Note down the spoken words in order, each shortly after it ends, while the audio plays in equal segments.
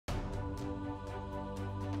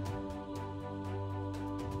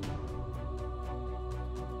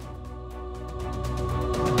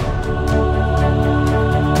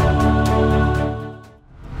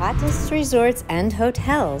best resorts and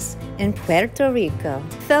hotels in Puerto Rico.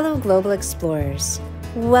 Fellow global explorers,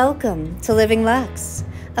 welcome to Living Luxe,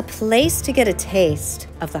 a place to get a taste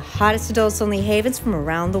of the hottest adults-only havens from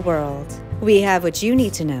around the world. We have what you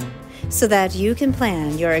need to know so that you can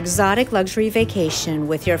plan your exotic luxury vacation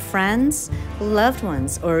with your friends, loved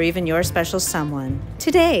ones, or even your special someone.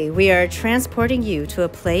 Today, we are transporting you to a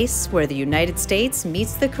place where the United States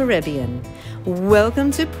meets the Caribbean.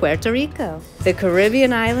 Welcome to Puerto Rico. The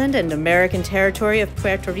Caribbean island and American territory of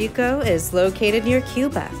Puerto Rico is located near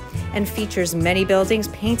Cuba and features many buildings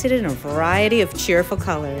painted in a variety of cheerful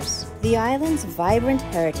colors. The island's vibrant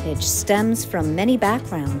heritage stems from many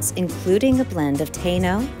backgrounds, including a blend of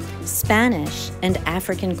Taino, Spanish, and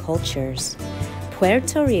African cultures.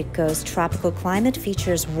 Puerto Rico's tropical climate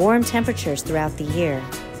features warm temperatures throughout the year,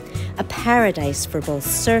 a paradise for both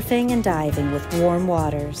surfing and diving with warm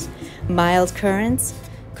waters, mild currents,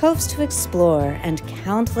 coves to explore, and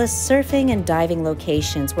countless surfing and diving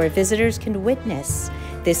locations where visitors can witness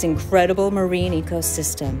this incredible marine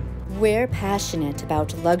ecosystem. We're passionate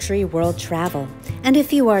about luxury world travel, and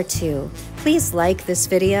if you are too, please like this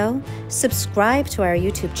video, subscribe to our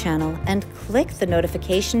YouTube channel, and click the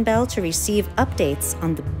notification bell to receive updates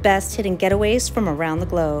on the best hidden getaways from around the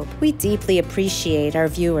globe. We deeply appreciate our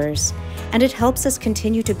viewers, and it helps us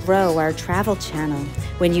continue to grow our travel channel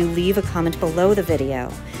when you leave a comment below the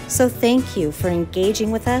video. So thank you for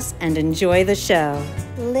engaging with us and enjoy the show.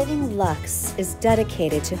 Living Luxe is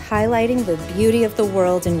dedicated to highlighting the beauty of the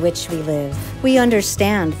world in which we live. We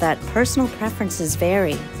understand that personal preferences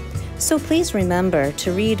vary, so please remember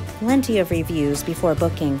to read plenty of reviews before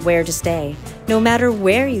booking where to stay, no matter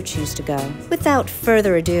where you choose to go. Without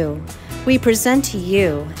further ado, we present to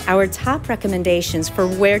you our top recommendations for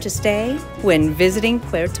where to stay when visiting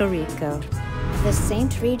Puerto Rico. The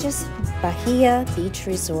St. Regis Bahia Beach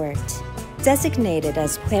Resort. Designated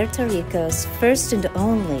as Puerto Rico's first and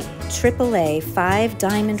only AAA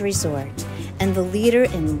 5-diamond resort and the leader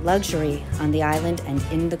in luxury on the island and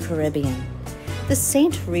in the Caribbean. The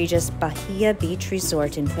St. Regis Bahia Beach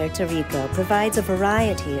Resort in Puerto Rico provides a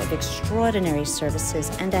variety of extraordinary services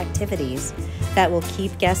and activities that will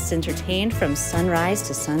keep guests entertained from sunrise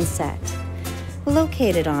to sunset.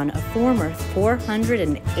 Located on a former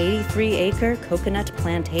 483-acre coconut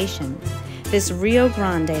plantation, this Rio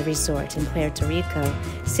Grande resort in Puerto Rico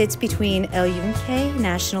sits between El Yunque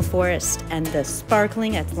National Forest and the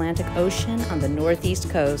sparkling Atlantic Ocean on the northeast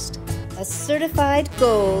coast. A certified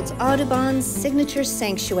gold Audubon signature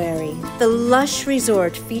sanctuary, the lush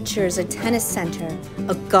resort features a tennis center,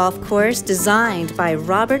 a golf course designed by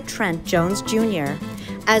Robert Trent Jones Jr.,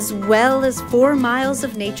 as well as 4 miles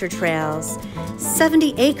of nature trails,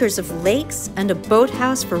 70 acres of lakes, and a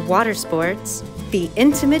boathouse for water sports. The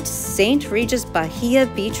intimate St. Regis Bahia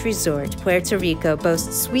Beach Resort, Puerto Rico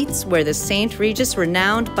boasts suites where the St. Regis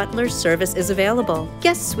renowned butler service is available.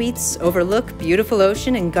 Guest suites overlook beautiful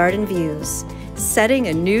ocean and garden views, setting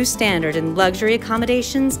a new standard in luxury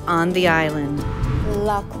accommodations on the island.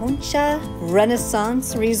 La Concha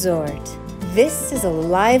Renaissance Resort. This is a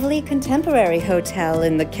lively contemporary hotel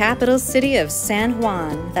in the capital city of San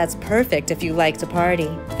Juan that's perfect if you like to party.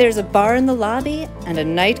 There's a bar in the lobby and a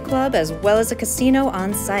nightclub as well as a casino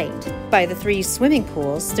on site. By the 3 swimming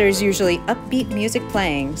pools, there's usually upbeat music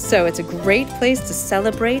playing, so it's a great place to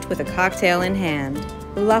celebrate with a cocktail in hand.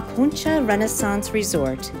 La Concha Renaissance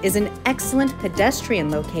Resort is an excellent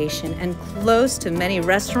pedestrian location and close to many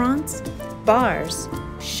restaurants, bars,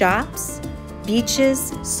 shops,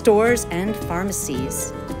 beaches, stores, and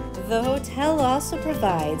pharmacies. The hotel also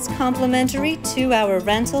provides complimentary 2-hour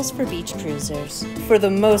rentals for beach cruisers. For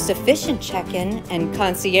the most efficient check-in and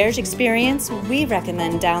concierge experience, we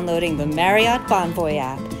recommend downloading the Marriott Bonvoy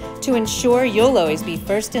app to ensure you'll always be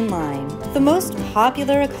first in line. The most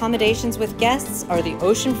popular accommodations with guests are the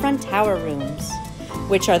oceanfront tower rooms,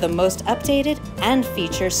 which are the most updated and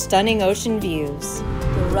feature stunning ocean views.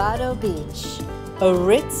 Dorado Beach, a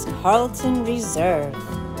Ritz Carlton Reserve.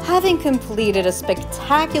 Having completed a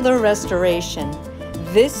spectacular restoration,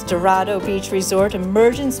 this Dorado Beach Resort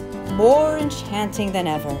emerges more enchanting than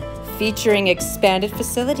ever, featuring expanded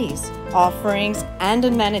facilities, offerings, and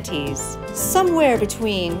amenities. Somewhere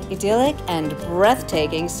between idyllic and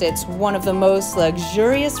breathtaking sits one of the most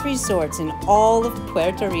luxurious resorts in all of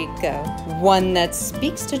Puerto Rico, one that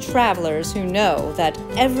speaks to travelers who know that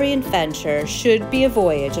every adventure should be a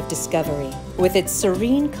voyage of discovery. With its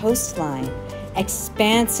serene coastline,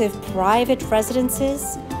 expansive private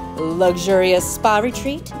residences, luxurious spa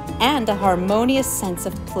retreat, and a harmonious sense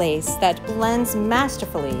of place that blends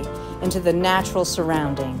masterfully into the natural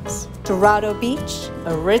surroundings. Dorado Beach,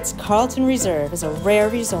 a Ritz-Carlton Reserve, is a rare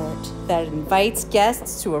resort that invites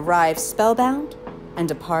guests to arrive spellbound and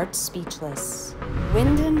depart speechless.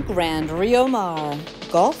 Wyndham Grand Rio Mar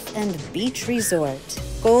Golf and Beach Resort.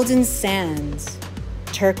 Golden sands,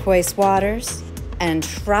 turquoise waters, and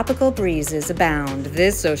tropical breezes abound.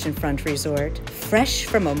 This oceanfront resort, fresh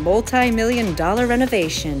from a multi-million-dollar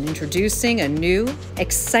renovation, introducing a new,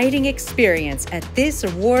 exciting experience at this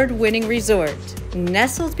award-winning resort.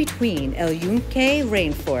 Nestled between El Yunque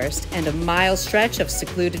rainforest and a mile stretch of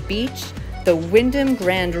secluded beach, the Wyndham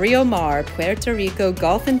Grand Rio Mar Puerto Rico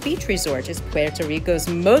Golf and Beach Resort is Puerto Rico's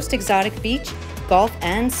most exotic beach, golf,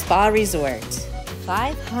 and spa resort.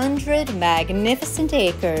 500 magnificent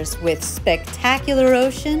acres with spectacular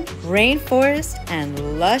ocean, rainforest,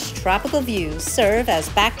 and lush tropical views serve as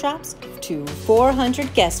backdrops to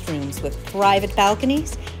 400 guest rooms with private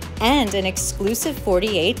balconies and an exclusive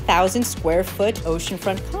 48,000 square foot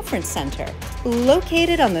oceanfront conference center.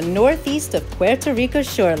 Located on the northeast of Puerto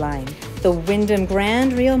Rico's shoreline, the Wyndham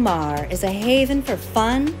Grand Rio Mar is a haven for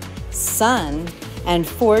fun, sun, and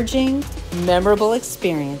forging memorable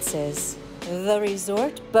experiences. The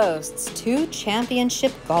resort boasts 2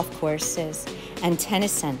 championship golf courses and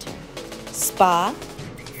tennis center, spa,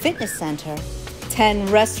 fitness center,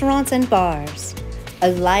 10 restaurants and bars,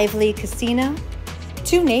 a lively casino,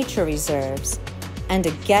 2 nature reserves, and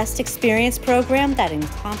a guest experience program that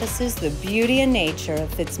encompasses the beauty and nature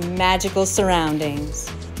of its magical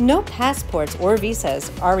surroundings. No passports or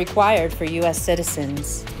visas are required for U.S.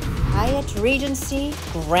 citizens. Hyatt Regency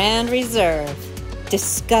Grand Reserve.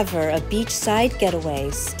 Discover a beachside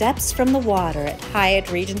getaway steps from the water at Hyatt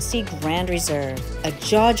Regency Grand Reserve, a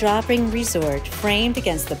jaw-dropping resort framed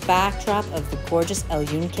against the backdrop of the gorgeous El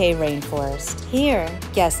Yunque rainforest. Here,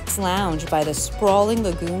 guests lounge by the sprawling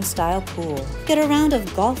lagoon-style pool, get a round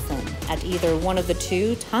of golfing at either one of the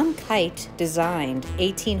 2 Tom Kite-designed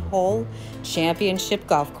 18-hole championship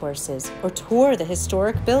golf courses, or tour the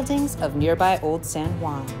historic buildings of nearby Old San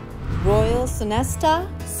Juan. Royal Sonesta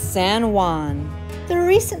San Juan. The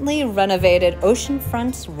recently renovated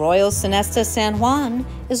oceanfront Royal Sonesta San Juan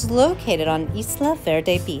is located on Isla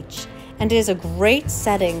Verde Beach and is a great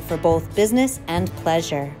setting for both business and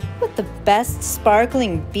pleasure. With the best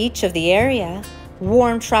sparkling beach of the area,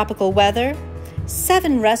 warm tropical weather,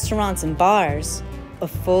 7 restaurants and bars, a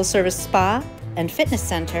full-service spa and fitness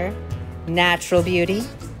center, natural beauty,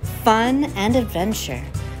 fun and adventure,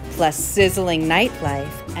 plus sizzling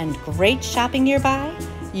nightlife and great shopping nearby,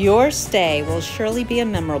 your stay will surely be a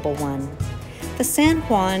memorable one. The San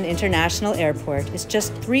Juan International Airport is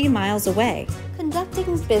just 3 miles away.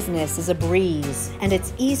 Conducting business is a breeze, and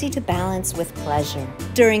it's easy to balance with pleasure.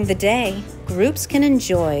 During the day, groups can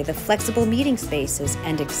enjoy the flexible meeting spaces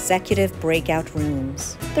and executive breakout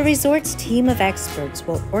rooms. The resort's team of experts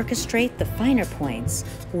will orchestrate the finer points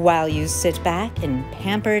while you sit back in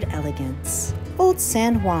pampered elegance. Old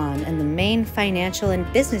San Juan and the main financial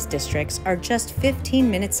and business districts are just 15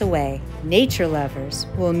 minutes away. Nature lovers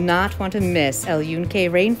will not want to miss El Yunque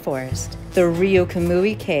rainforest, the Rio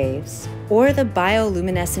Kamui caves, or the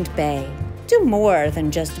bioluminescent bay. Do more than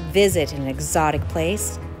just visit an exotic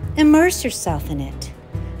place. Immerse yourself in it.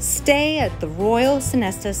 Stay at the Royal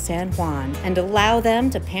Sonesta San Juan and allow them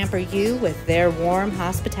to pamper you with their warm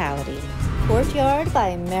hospitality. Courtyard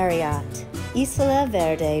by Marriott, Isla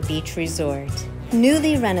Verde Beach Resort.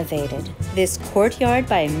 Newly renovated, this Courtyard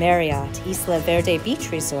by Marriott Isla Verde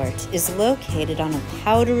Beach Resort is located on a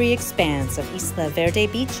powdery expanse of Isla Verde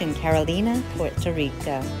Beach in Carolina, Puerto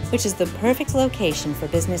Rico, which is the perfect location for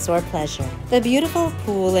business or pleasure. The beautiful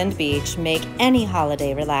pool and beach make any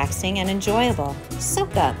holiday relaxing and enjoyable.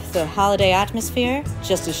 Soak up the holiday atmosphere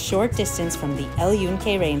just a short distance from the El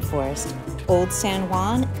Yunque rainforest, Old San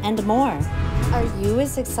Juan, and more. Are you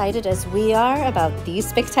as excited as we are about these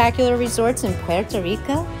spectacular resorts in Puerto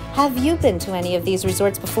Rico? Have you been to any of these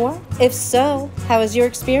resorts before? If so, how was your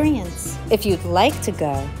experience? If you'd like to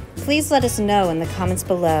go, please let us know in the comments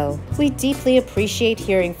below. We deeply appreciate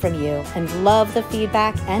hearing from you and love the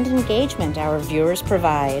feedback and engagement our viewers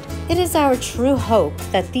provide. It is our true hope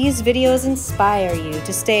that these videos inspire you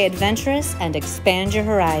to stay adventurous and expand your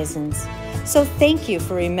horizons. So thank you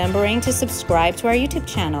for remembering to subscribe to our YouTube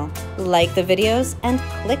channel, like the videos, and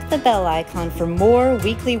click the bell icon for more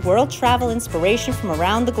weekly world travel inspiration from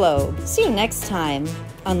around the globe. See you next time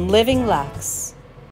on Living Lux.